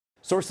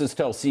Sources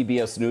tell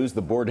CBS News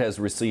the board has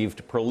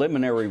received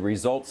preliminary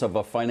results of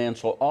a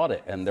financial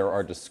audit, and there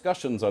are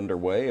discussions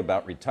underway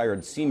about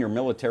retired senior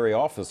military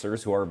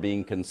officers who are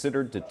being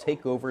considered to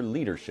take over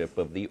leadership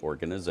of the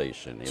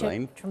organization.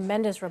 Elaine?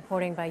 Tremendous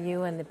reporting by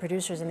you and the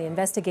producers in the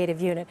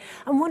investigative unit.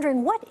 I'm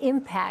wondering, what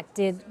impact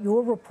did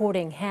your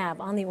reporting have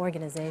on the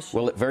organization?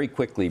 Well, it very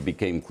quickly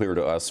became clear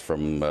to us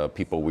from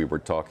people we were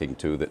talking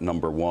to that,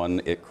 number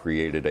one, it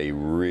created a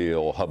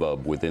real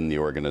hubbub within the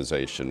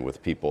organization,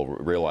 with people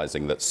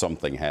realizing that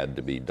something had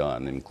to be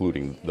done,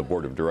 including the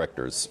board of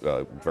directors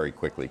very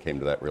quickly came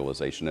to that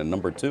realization. And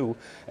number two,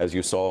 as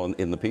you saw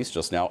in the piece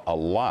just now, a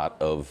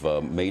lot of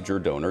major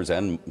donors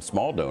and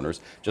small donors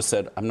just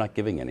said, I'm not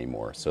giving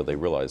anymore. So they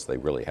realized they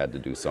really had to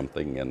do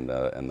something, and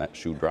that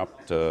shoe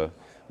dropped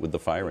with the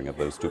firing of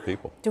those two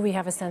people. Do we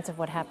have a sense of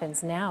what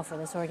happens now for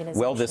this organization?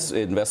 Well, this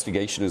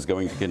investigation is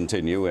going to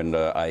continue, and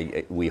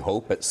we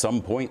hope at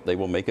some point they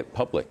will make it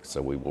public,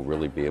 so we will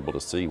really be able to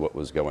see what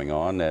was going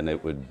on, and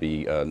it would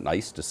be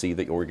nice to see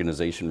the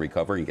organization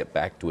recover and get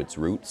back to its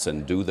roots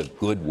and do the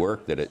good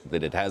work that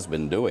it has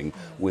been doing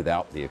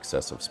without the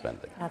excessive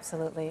spending.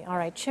 Absolutely. All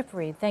right,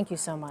 Reid, thank you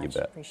so much. You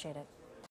bet. Appreciate it.